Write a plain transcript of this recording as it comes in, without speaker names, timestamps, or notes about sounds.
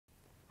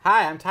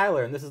Hi, I'm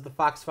Tyler, and this is the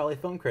Fox Valley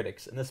Film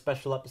Critics. In this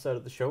special episode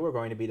of the show, we're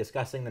going to be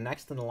discussing the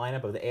next in the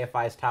lineup of the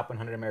AFI's Top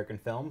 100 American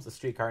Films, A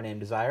Streetcar Named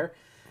Desire,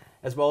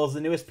 as well as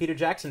the newest Peter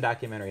Jackson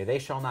documentary, They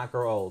Shall Not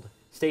Grow Old.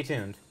 Stay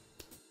tuned.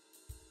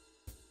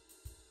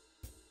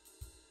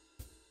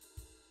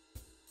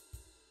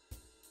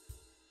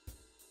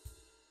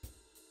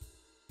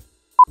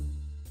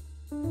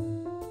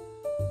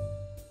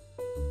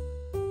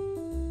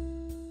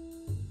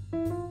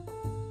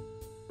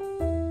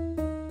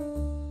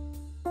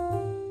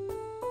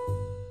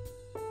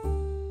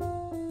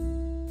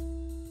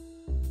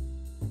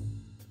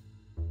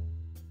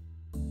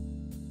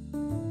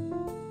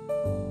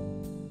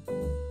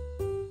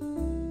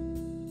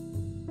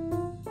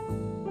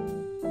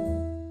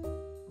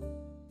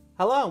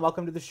 Hello, and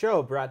welcome to the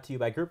show, brought to you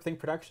by Groupthink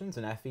Productions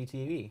and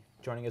FVTV.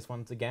 Joining us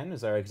once again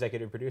is our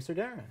executive producer,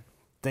 Darrin.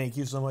 Thank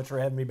you so much for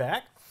having me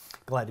back.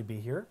 Glad to be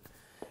here.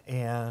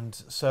 And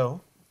so,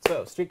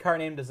 Streetcar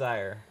Named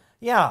Desire.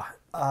 Yeah,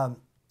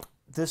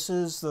 this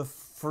is the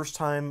first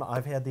time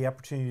I've had the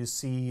opportunity to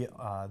see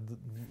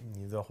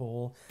the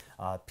whole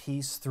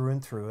piece through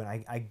and through.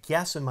 And I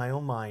guess in my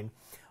own mind,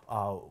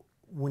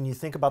 when you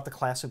think about the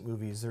classic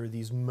movies, there are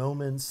these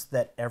moments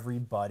that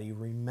everybody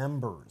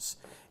remembers.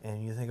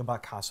 And you think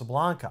about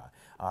Casablanca,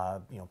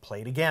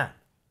 Play It Again.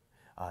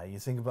 You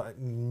think about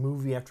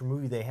movie after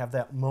movie, they have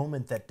that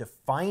moment that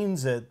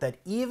defines it, that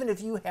even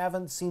if you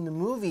haven't seen the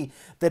movie,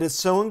 that is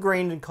so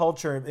ingrained in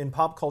culture, in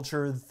pop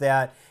culture,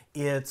 that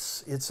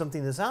it's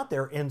something that's out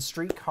there. And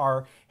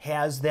Streetcar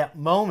has that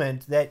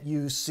moment that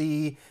you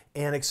see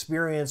and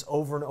experience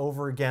over and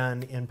over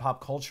again in pop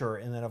culture.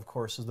 And then, of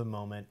course, is the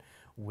moment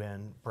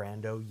when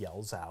Brando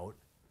yells out,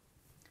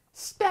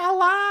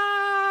 "Stella!"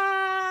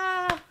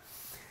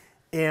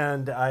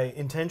 And I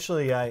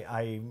intentionally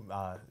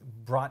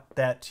brought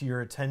that to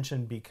your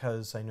attention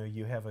because I know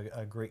you have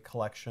a great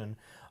collection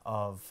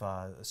of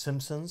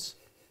Simpsons.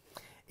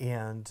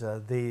 And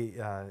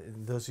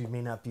those of you who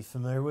may not be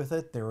familiar with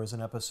it, there was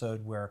an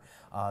episode where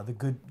the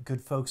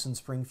good folks in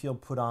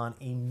Springfield put on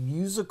a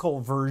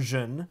musical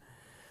version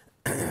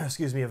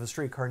excuse me, of A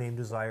Streetcar Named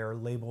Desire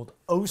labeled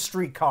 "Oh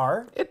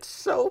Streetcar." It's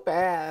so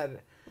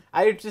bad.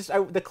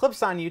 The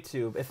clip's on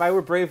YouTube. If I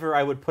were braver,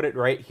 I would put it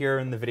right here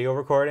in the video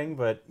recording,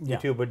 but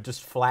YouTube would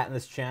just flatten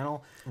this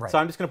channel. Right. So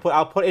I'm just gonna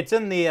put it's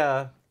in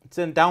the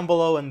down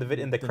below in the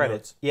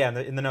credits. Notes. Yeah,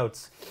 in the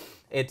notes.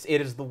 It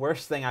is the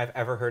worst thing I've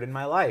ever heard in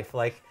my life.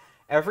 Like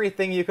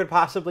everything you could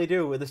possibly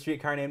do with A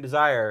Streetcar Named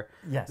Desire.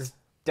 Yes. This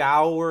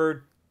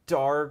dour,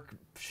 dark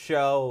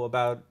show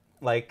about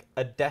like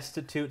a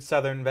destitute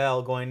Southern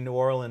belle going to New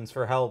Orleans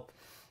for help,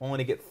 only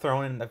to get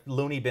thrown in the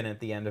loony bin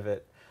at the end of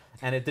it.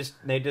 And and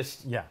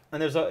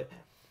there's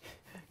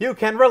you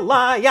can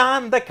rely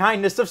on the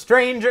kindness of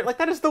stranger. Like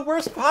that is the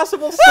worst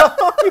possible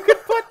song you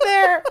could put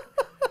there.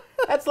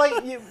 That's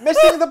like you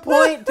missing the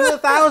point to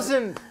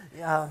 1,000.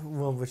 Yeah,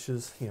 well, which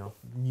is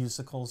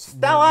musicals.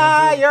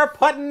 Stella, you're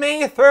putting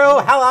me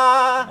through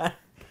hella.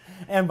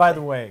 And by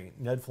the way,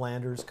 Ned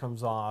Flanders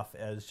comes off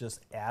as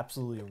just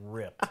absolutely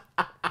ripped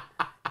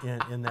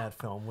in that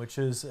film, which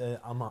is an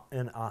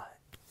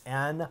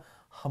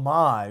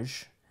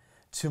homage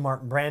to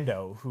Martin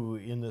Brando, who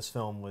in this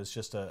film was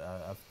just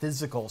a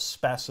physical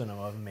specimen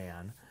of a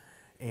man.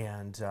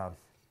 And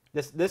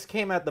this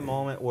came at the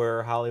moment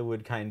where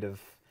Hollywood kind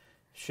of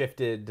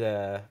shifted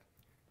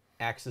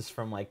axis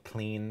from like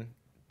clean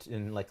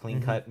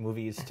cut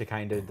movies to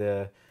kind of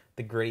the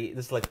gritty.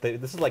 This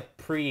is like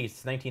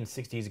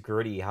pre-1960s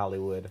gritty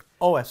Hollywood.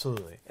 Oh,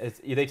 absolutely.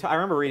 I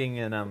remember reading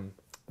in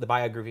the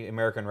biography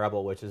American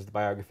Rebel, which is the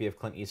biography of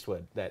Clint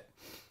Eastwood, that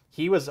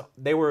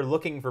they were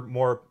looking for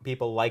more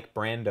people like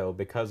Brando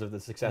because of the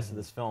success of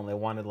this film. They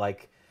wanted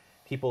like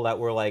people that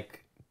were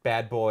like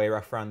bad boy,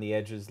 rough around the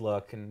edges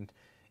look, and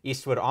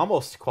Eastwood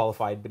almost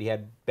qualified, but he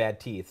had bad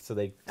teeth, so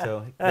they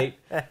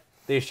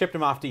shipped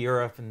him off to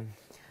Europe, and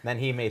then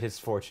he made his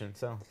fortune.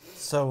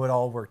 So it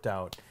all worked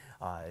out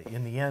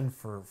in the end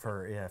for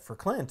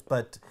Clint.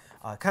 But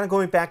kind of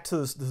going back to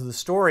the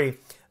story,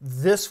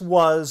 this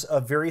was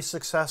a very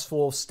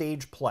successful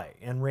stage play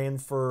and ran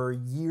for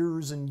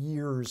years and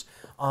years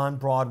on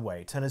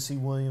Broadway. Tennessee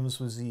Williams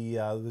was the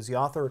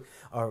author,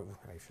 or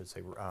I should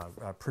say,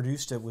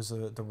 produced it. Was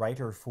the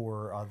writer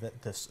for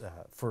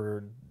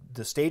for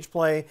the stage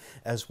play,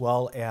 as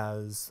well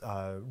as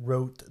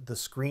wrote the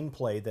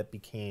screenplay that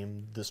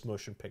became this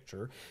motion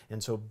picture.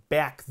 And so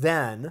back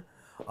then,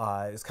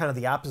 it's kind of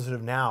the opposite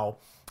of now,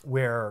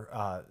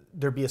 where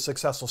there'd be a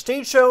successful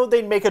stage show,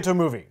 they'd make it to a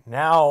movie.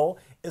 Now,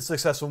 it's a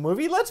successful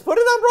movie, let's put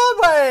it on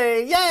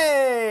Broadway!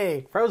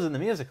 Yay! Frozen the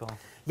musical.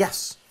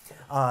 Yes.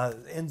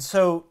 And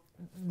so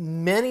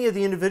many of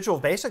the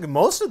individuals, basically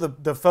most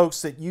of the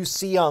folks that you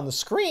see on the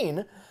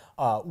screen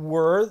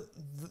were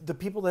the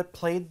people that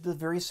played the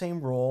very same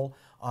role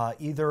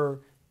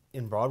either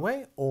in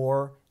Broadway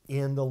or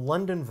in the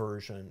London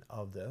version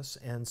of this.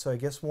 And so I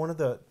guess one of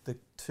the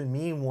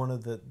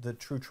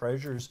true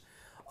treasures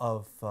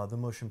of the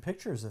motion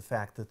picture is the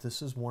fact that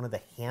this is one of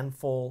the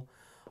handful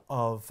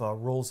of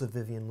roles that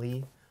Vivien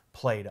Leigh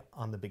played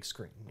on the big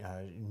screen.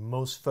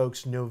 Most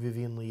folks know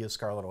Vivien Leigh as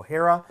Scarlett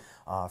O'Hara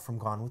from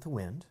Gone with the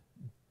Wind,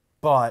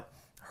 but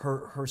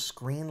her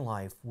screen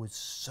life was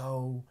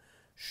so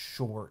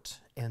short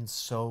and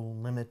so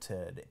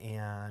limited,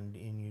 and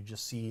you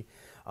just see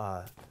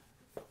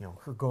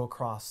her go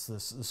across the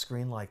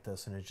screen like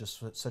this, and it's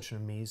just such an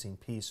amazing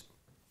piece.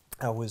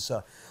 I was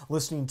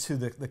listening to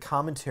the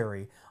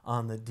commentary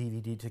on the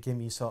DVD to give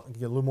a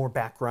little more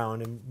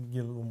background and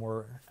give a little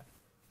more,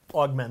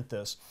 augment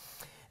this.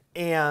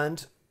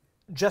 And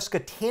Jessica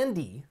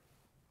Tandy,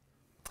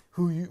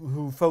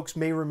 who folks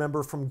may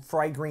remember from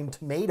Fried Green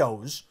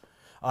Tomatoes,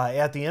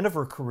 at the end of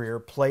her career,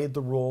 played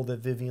the role that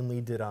Vivien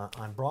Leigh did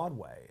on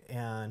Broadway.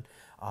 And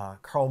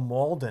Carl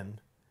Malden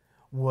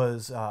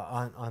was,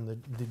 on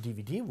the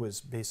DVD,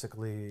 was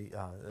basically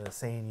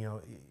saying,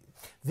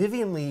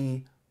 Vivien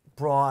Leigh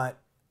brought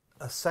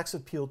a sex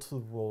appeal to the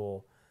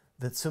role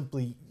that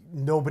simply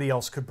nobody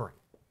else could bring,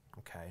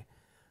 okay?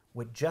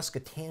 What Jessica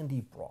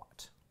Tandy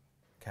brought,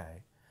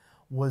 okay,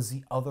 was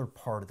the other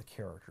part of the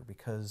character,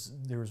 because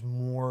there's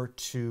more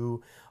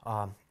to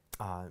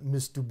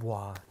Miss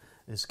Dubois'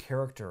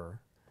 character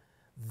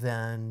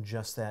than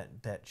just that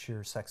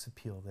sheer sex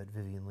appeal that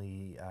Vivien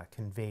Leigh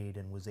conveyed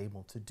and was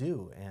able to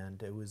do.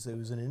 And it was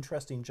an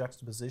interesting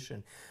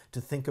juxtaposition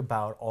to think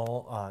about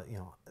all,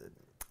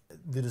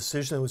 the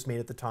decision that was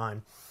made at the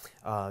time.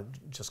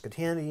 Jessica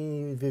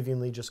Tandy, Vivien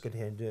Leigh, Jessica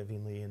Tandy,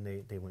 Vivien Leigh, and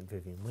they went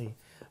Vivien Leigh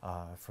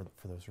for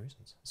those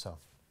reasons. So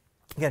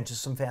again,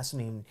 just some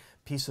fascinating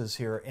pieces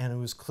here, and it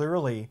was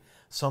clearly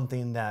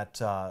something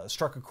that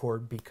struck a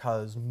chord,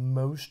 because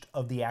most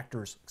of the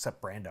actors,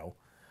 except Brando,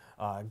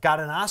 got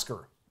an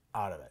Oscar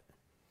out of it.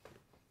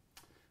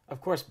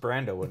 Of course,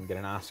 Brando wouldn't get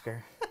an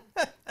Oscar.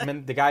 I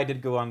mean, the guy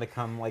did go on to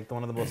become like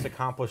one of the most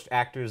accomplished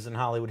actors in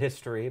Hollywood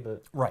history,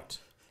 but right.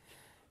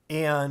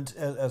 And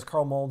as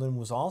Carl Malden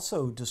was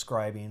also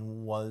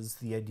describing, was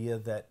the idea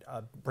that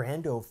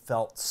Brando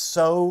felt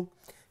so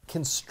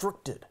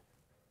constricted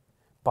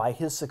by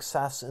his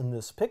success in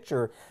this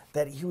picture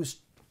that he was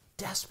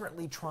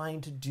desperately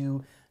trying to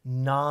do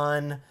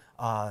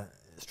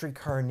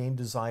Streetcar Named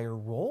Desire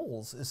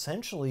roles,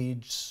 essentially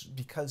just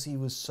because he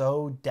was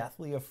so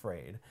deathly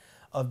afraid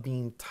of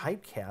being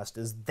typecast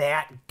as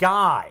that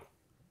guy.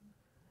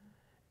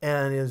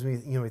 And as we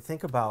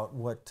think about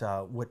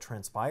what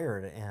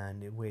transpired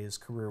and the way his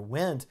career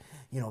went,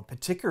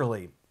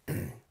 particularly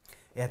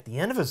at the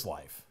end of his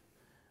life,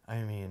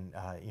 I mean,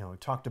 we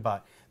talked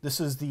about this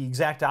is the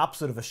exact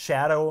opposite of a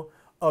shadow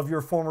of your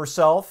former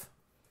self.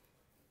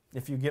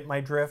 If you get my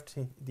drift,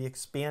 the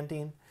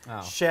expanding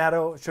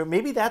shadow. So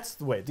maybe that's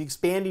the way. The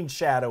expanding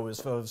shadow is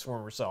of his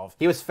former self.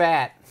 He was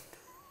fat.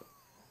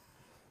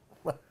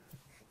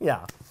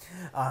 Yeah.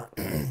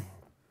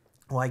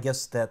 Well, I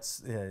guess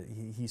that's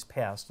he's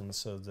passed, and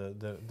so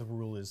the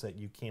rule is that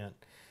you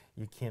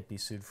can't be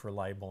sued for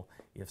libel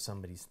if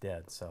somebody's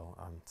dead. So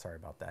I'm sorry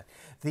about that.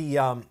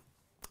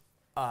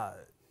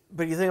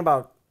 But you think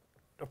about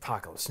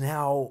Apocalypse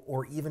Now,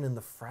 or even in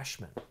The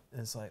Freshman,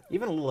 it's like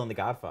even a little in The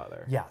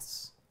Godfather.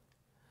 Yes,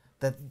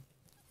 that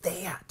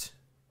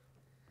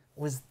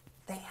was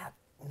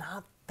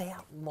not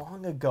that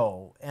long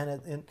ago,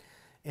 and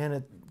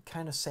it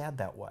kind of sad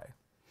that way.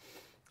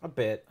 A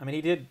bit. I mean,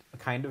 he did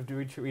kind of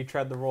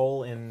retread the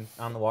role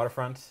on the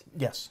Waterfront.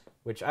 Yes.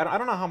 Which I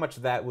don't know how much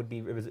of that would be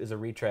is a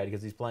retread,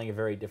 because he's playing a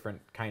very different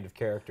kind of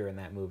character in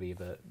that movie,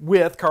 but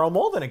with Carl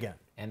Malden again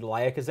and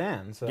Elia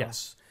Kazan. So.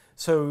 Yes.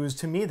 So it was,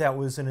 to me, that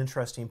was an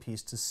interesting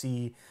piece to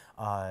see,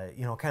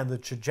 kind of the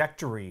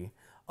trajectory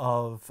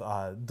of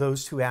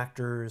those two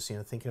actors.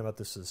 Thinking about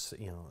this as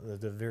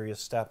the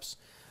various steps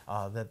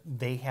that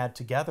they had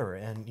together,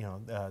 and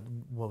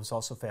what was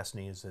also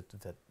fascinating is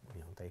that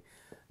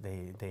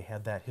they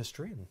had that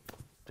history, and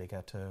they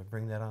got to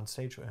bring that on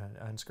stage,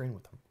 on screen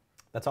with them.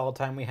 That's all the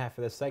time we have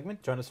for this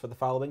segment. Join us for the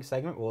following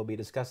segment. We'll be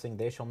discussing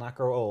They Shall Not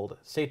Grow Old.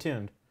 Stay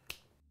tuned.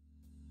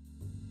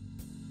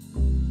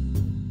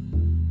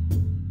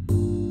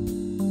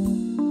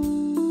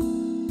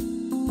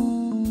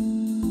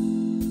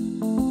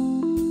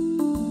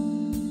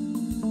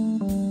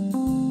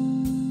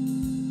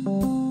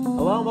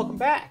 Hello and welcome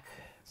back.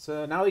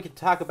 So now we can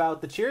talk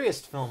about the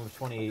cheeriest film of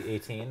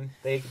 2018,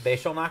 They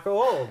Shall Not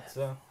Grow Old.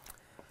 So.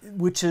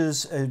 Which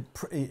is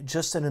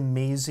just an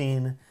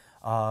amazing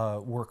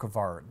work of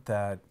art,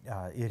 that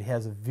it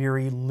has a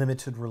very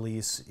limited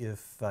release.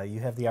 If you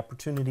have the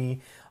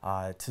opportunity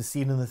to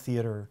see it in the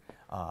theater,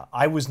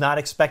 I was not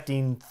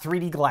expecting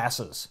 3D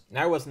glasses.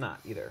 I was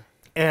not either.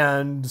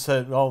 And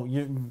said, "Oh,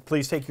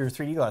 please take your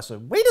 3D glasses."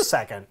 Wait a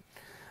second,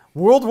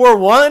 World War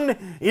I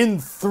in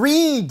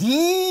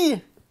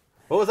 3D?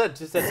 What was that?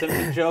 Just that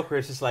Simpson joke where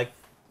it's just like,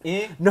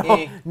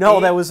 No,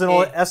 that was an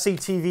old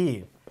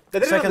SCTV.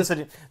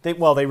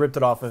 They ripped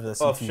it off of this.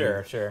 Oh,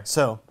 sure.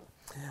 So,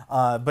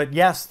 but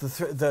yes,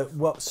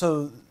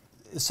 so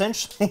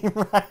essentially,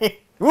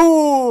 right?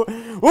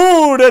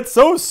 Ooh, that's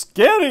so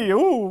scary.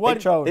 Ooh,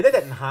 watch out. They did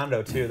that in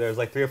Hondo too. There's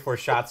like 3 or 4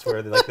 shots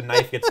where the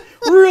knife gets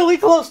really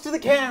close to the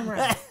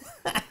camera.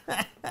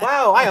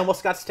 Wow, I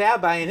almost got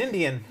stabbed by an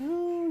Indian.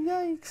 Oh,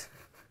 yikes.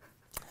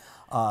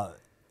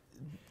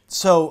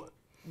 So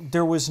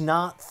there was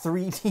not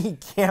 3D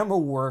camera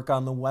work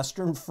on the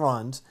Western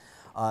Front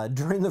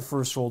during the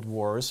First World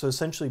War. So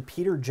essentially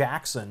Peter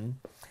Jackson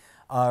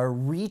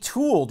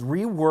retooled,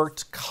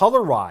 reworked,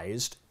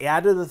 colorized,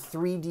 added a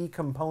 3D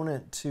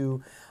component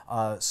to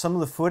some of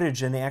the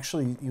footage, and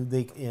actually,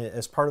 they,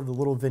 as part of the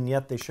little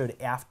vignette they showed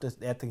at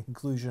the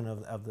conclusion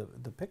of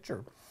the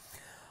picture,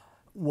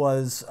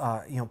 was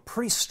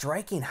pretty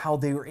striking how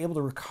they were able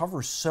to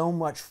recover so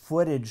much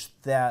footage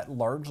that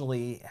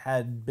largely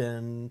had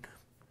been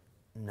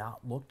not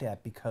looked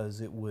at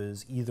because it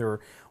was either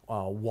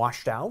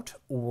washed out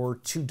or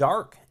too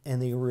dark,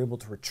 and they were able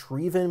to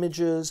retrieve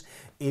images,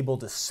 able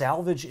to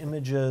salvage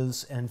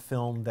images and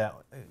film that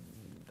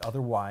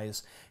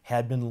otherwise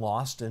had been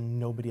lost and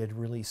nobody had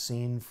really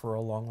seen for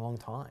a long, long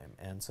time.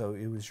 And so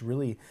it was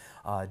really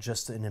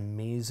just an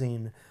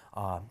amazing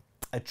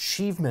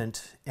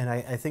achievement. And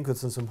I think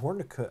what's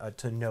important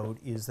to note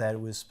is that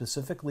it was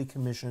specifically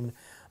commissioned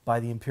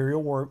by the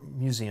Imperial War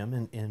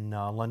Museum in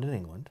London,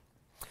 England,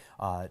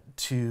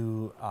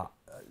 to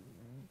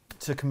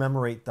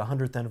commemorate the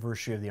 100th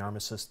anniversary of the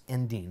armistice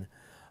ending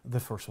the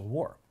First World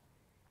War,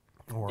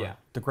 or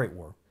the Great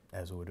War,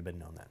 as it would have been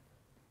known then.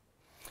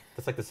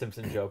 That's like the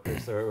Simpson joke,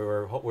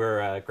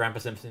 where Grandpa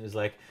Simpson is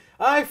like,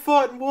 "I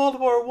fought in World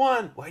War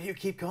I. Why do you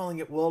keep calling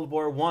it World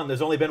War I?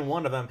 There's only been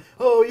one of them."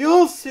 "Oh,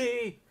 you'll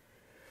see."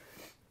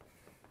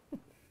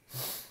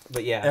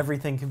 But yeah,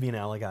 everything can be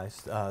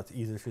analogized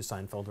either through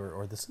Seinfeld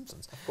or The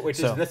Simpsons, which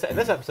is in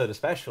this episode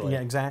especially.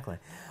 Yeah, exactly.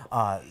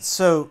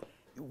 So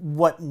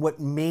what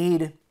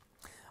made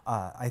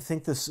I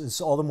think this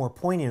is all the more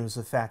poignant was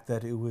the fact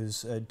that it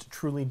was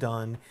truly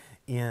done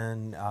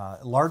in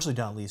largely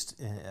done, at least.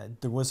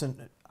 There wasn't,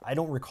 I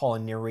don't recall a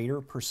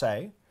narrator per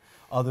se,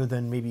 other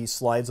than maybe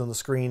slides on the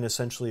screen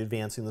essentially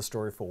advancing the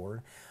story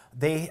forward.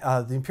 The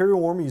Imperial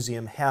War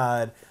Museum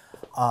had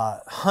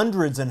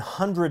hundreds and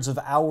hundreds of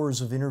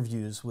hours of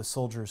interviews with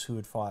soldiers who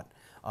had fought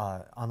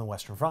on the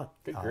Western Front.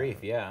 Good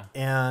grief, yeah.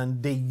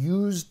 And they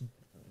used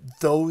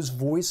those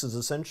voices,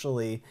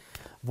 essentially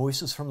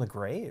voices from the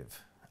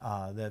grave.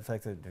 The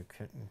fact that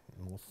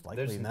most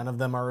likely none of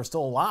them are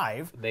still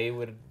alive. They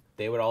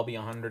would all be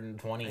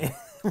 120.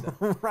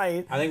 So.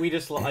 Right. I think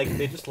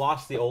they just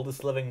lost the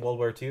oldest living World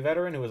War II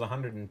veteran, who was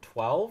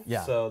 112.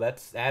 Yeah. So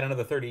that's add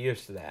another 30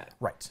 years to that.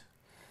 Right.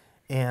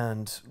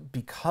 And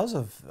because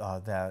of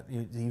that,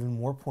 it's even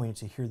more poignant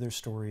to hear their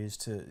stories,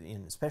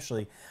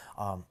 especially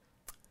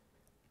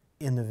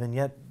in the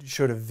vignette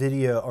showed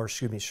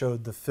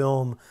the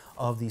film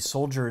of the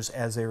soldiers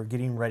as they were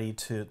getting ready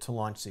to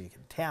launch the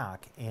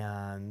attack,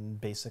 and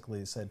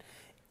basically said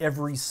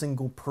every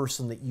single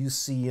person that you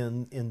see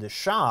in the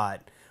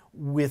shot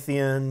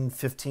within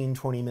 15,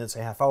 20 minutes,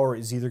 a half hour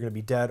is either going to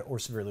be dead or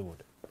severely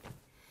wounded.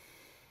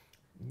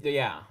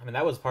 Yeah, I mean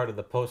that was part of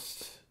the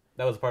post.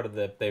 That was part of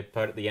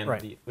the end,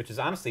 right. Which is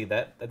honestly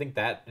I think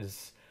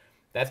that's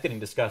getting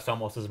discussed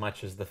almost as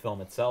much as the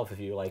film itself. If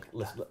you like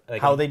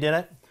how they did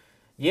it.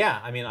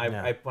 Yeah, I mean,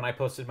 when I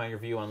posted my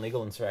review on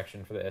Legal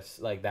Insurrection for this,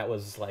 like that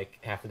was like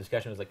half the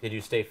discussion was like, did you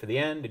stay for the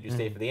end? Did you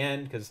stay for the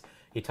end? Because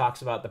he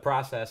talks about the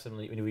process, and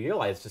when you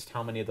realize just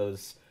how many of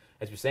those,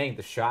 as you're saying,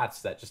 the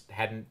shots that just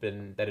had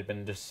been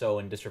just so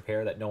in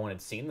disrepair that no one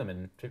had seen them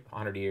in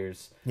 100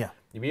 years. Yeah,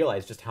 you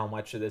realize just how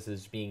much of this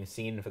is being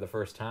seen for the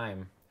first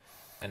time,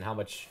 and how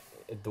much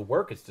the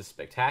work is just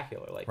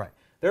spectacular. Like, right.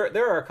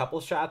 There are a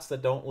couple shots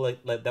that that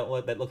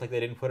look like they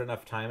didn't put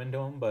enough time into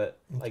them, but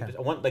like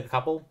just a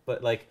couple,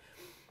 but like.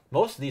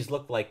 Most of these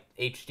look like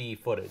HD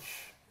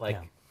footage,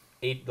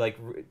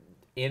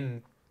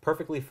 in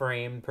perfectly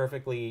framed,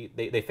 perfectly.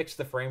 They fixed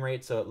the frame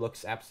rate so it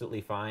looks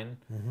absolutely fine,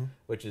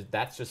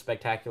 that's just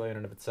spectacular in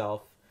and of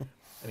itself.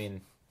 I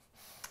mean,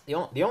 the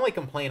only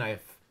complaint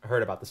I've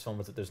heard about this film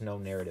is that there's no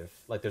narrative,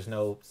 like there's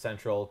no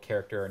central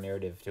character or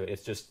narrative to it.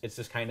 It's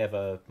just kind of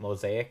a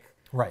mosaic,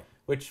 right?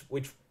 Which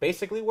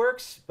basically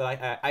works,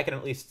 but I can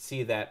at least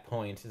see that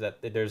point, is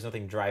that there's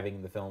nothing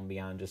driving the film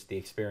beyond just the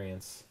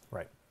experience,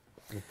 right?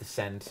 The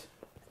scent.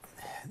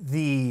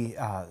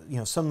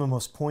 Some of the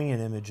most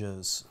poignant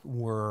images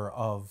were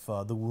of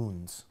the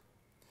wounds.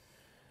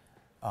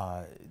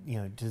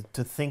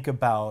 To think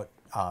about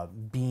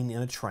being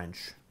in a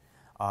trench,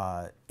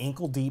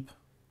 ankle deep,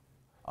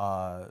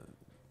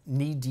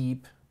 knee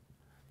deep,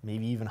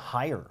 maybe even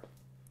higher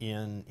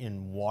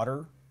in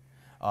water.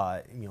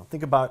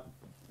 Think about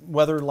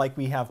weather like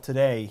we have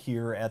today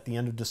here at the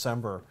end of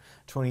December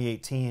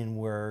 2018,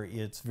 where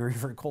it's very,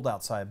 very cold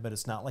outside, but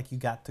it's not like you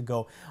got to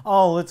go,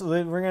 we're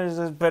going to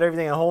just put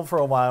everything on hold for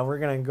a while, we're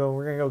going to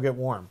go get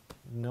warm.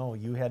 No,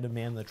 you had to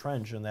man the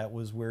trench, and that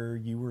was where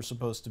you were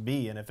supposed to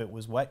be, and if it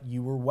was wet,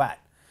 you were wet.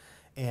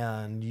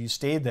 And you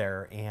stayed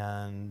there,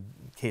 and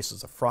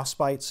cases of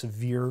frostbite,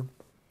 severe,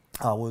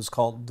 was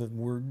called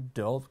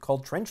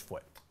trench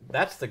foot.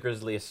 That's the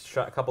grisliest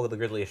shot, a couple of the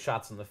grisliest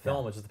shots in the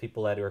film, which is the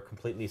people that are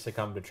completely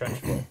succumbed to trench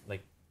foot,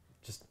 like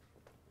just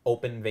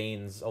open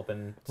veins,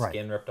 open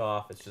skin ripped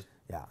off. It's just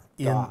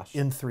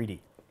in 3D,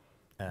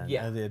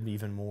 and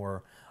even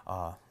more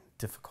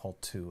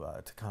difficult to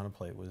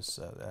contemplate was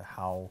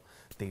how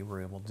they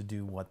were able to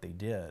do what they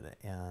did,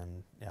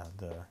 and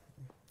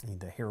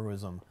the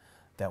heroism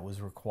that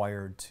was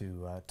required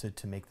to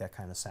make that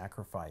kind of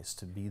sacrifice,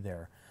 to be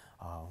there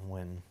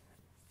when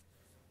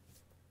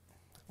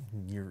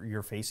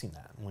you're facing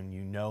that, when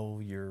you know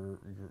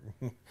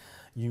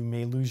you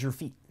may lose your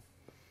feet.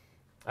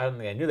 I don't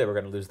think I knew they were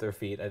going to lose their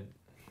feet.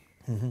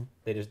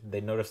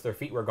 They noticed their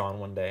feet were gone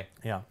one day.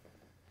 Yeah,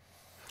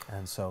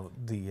 and so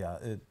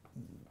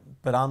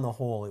but on the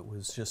whole, it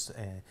was just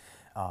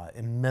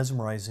a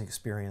mesmerizing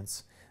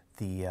experience.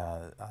 Like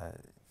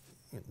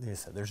I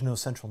said, there's no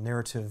central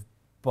narrative,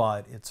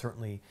 but it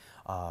certainly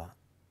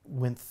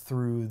went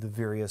through the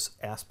various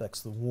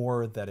aspects of the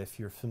war that, if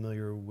you're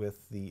familiar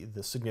with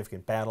the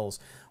significant battles,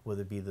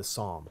 whether it be the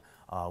Somme,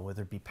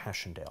 whether it be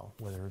Passchendaele,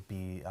 whether it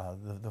be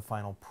the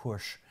final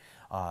push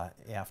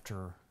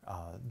after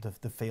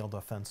the failed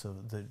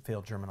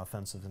German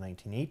offensive in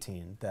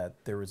 1918,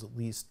 that there was at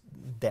least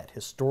that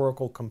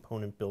historical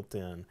component built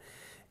in,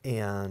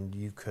 and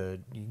you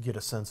get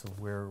a sense of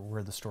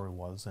where the story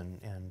was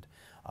and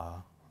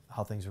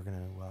how things were going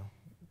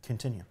to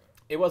continue.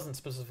 It wasn't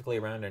specifically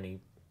around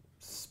any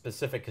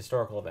specific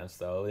historical events,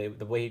 though.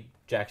 The way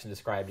Jackson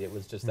described it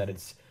was just that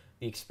it's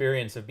the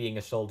experience of being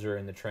a soldier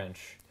in the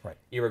trench, right,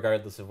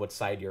 irregardless of what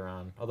side you're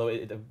on. Although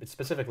it's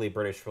specifically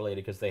British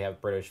related because they have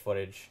British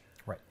footage.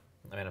 Right.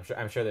 I mean,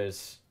 I'm sure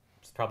there's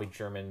probably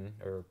German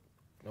or,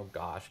 oh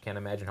gosh, can't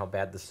imagine how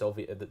bad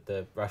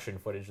the Russian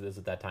footage is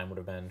at that time would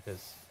have been,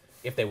 because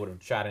if they would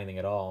have shot anything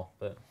at all.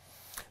 But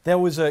that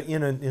was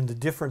in the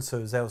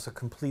differences. That was a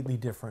completely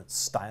different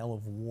style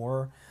of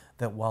war.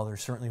 That while there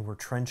certainly were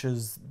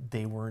trenches,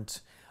 they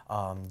weren't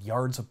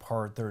yards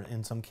apart. There,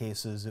 in some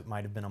cases, it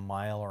might have been a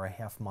mile or a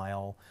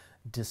half-mile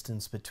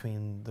distance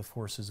between the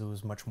forces. It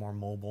was much more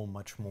mobile,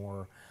 much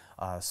more.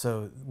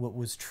 So what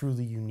was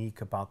truly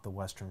unique about the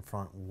Western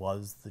Front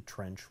was the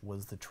trench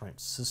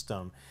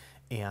system,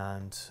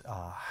 and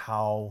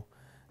how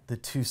the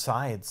two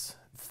sides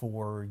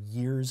for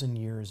years and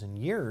years and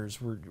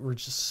years were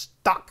just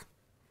stuck.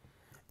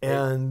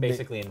 And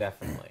basically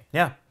indefinitely.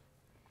 Yeah.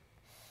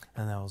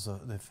 And that was a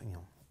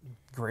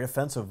great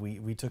offensive.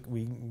 We took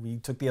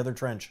the other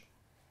trench.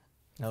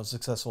 That was a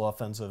successful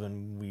offensive,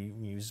 and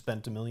we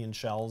spent 1 million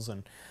shells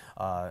and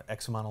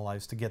X amount of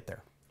lives to get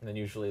there. And then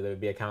usually there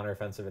would be a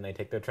counteroffensive, and they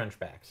take their trench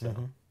back. So.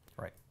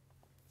 Right.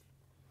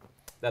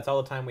 That's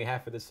all the time we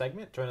have for this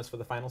segment. Join us for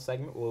the final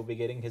segment. We'll be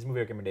getting his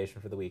movie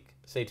recommendation for the week.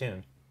 Stay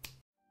tuned.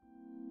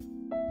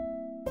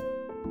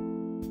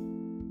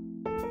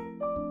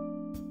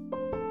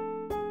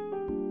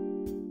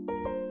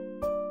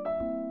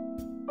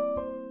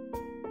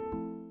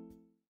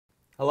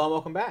 Hello and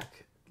welcome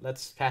back.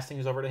 Let's pass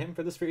things over to him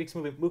for this week's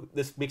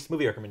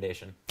movie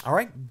recommendation. All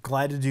right,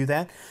 glad to do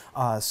that.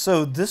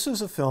 So this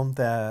is a film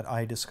that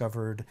I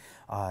discovered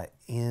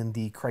in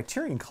the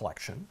Criterion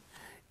Collection,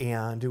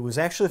 and it was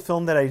actually a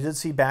film that I did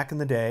see back in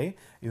the day.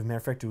 As a matter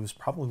of fact, it was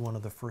probably one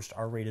of the first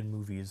R-rated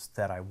movies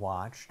that I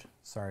watched.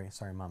 Sorry,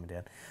 Mom and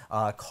Dad.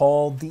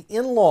 Called The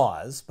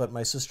In-Laws, but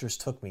my sisters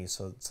took me,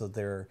 so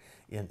they're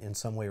in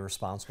some way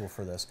responsible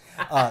for this.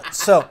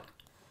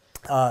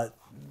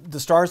 The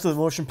stars of the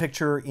motion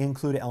picture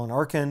include Alan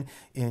Arkin,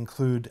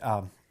 include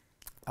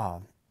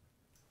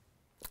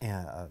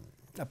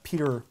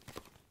Peter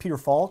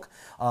Falk.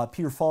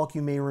 Peter Falk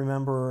you may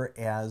remember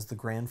as the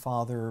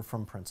grandfather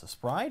from Princess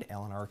Bride.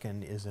 Alan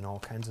Arkin is in all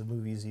kinds of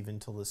movies even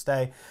till this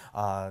day.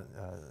 And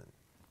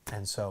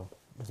so,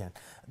 again,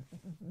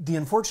 the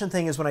unfortunate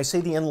thing is when I say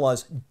The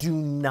In-Laws, do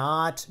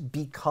not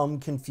become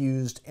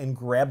confused and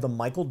grab the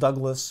Michael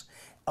Douglas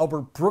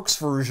Albert Brooks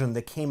version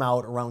that came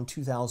out around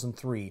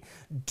 2003.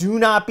 Do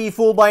not be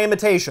fooled by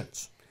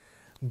imitations.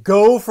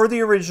 Go for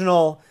the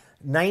original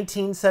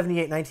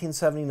 1978,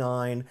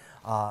 1979,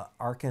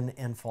 Arkin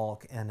and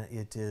Falk, and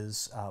it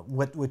is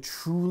what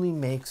truly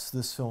makes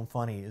this film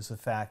funny is the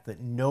fact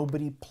that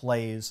nobody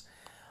plays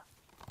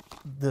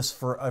this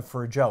for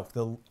a joke.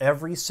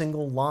 Every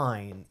single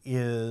line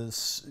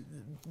is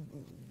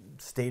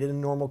stated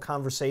in normal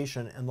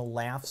conversation, and the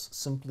laughs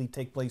simply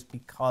take place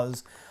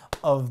because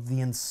of the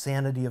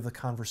insanity of the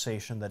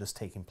conversation that is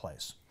taking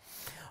place.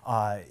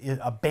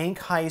 A bank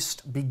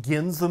heist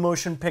begins the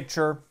motion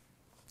picture.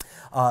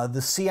 The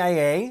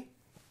CIA,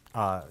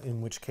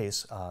 in which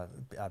case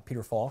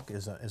Peter Falk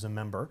is a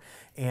member,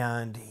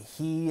 and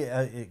he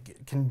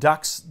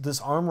conducts this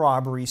armed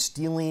robbery,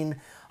 stealing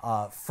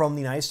from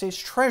the United States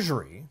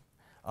Treasury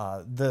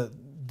the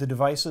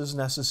devices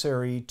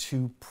necessary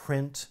to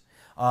print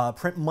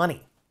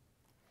money.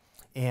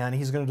 And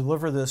he's going to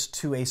deliver this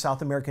to a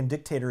South American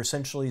dictator,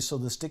 essentially, so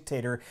this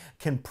dictator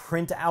can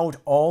print out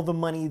all the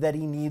money that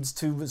he needs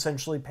to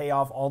essentially pay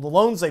off all the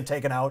loans they've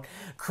taken out,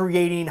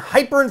 creating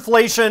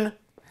hyperinflation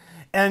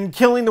and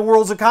killing the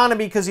world's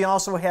economy, because he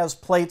also has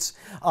plates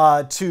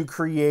to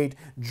create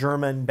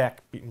German,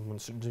 back when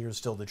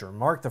still the German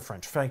mark, the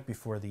French franc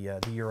before the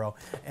euro,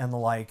 and the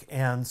like.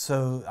 And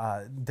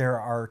so there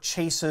are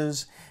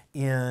chases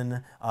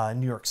in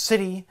New York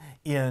City,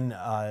 in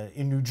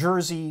New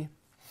Jersey,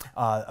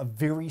 A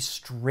very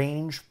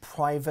strange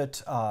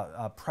private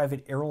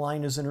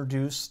airline is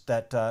introduced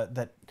that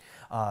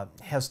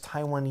has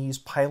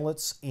Taiwanese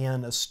pilots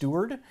and a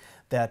steward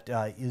that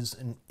is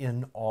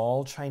in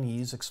all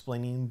Chinese,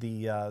 explaining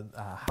the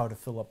how to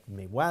fill up the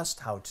Midwest,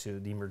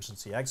 the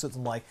emergency exits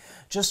and like.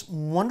 Just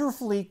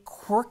wonderfully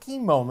quirky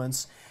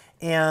moments,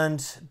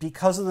 and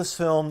because of this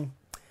film,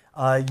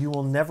 you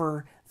will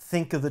never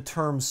think of the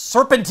term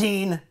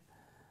serpentine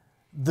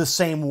the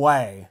same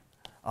way,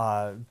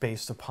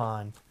 based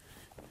upon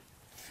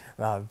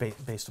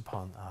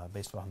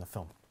the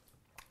film.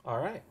 All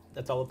right,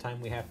 that's all the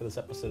time we have for this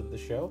episode of the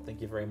show.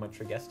 Thank you very much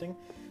for guesting.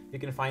 You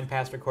can find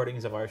past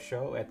recordings of our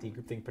show at the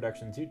Groupthink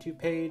Productions YouTube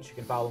page. You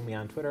can follow me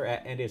on Twitter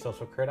at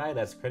AndySocialCriti,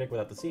 that's critic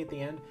without the C at the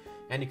end.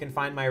 And you can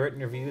find my written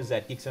reviews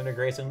at Geeks Under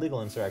Grace and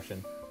Legal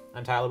Insurrection.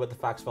 I'm Tyler with the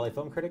Fox Valley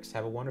Film Critics.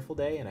 Have a wonderful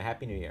day and a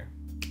Happy New Year.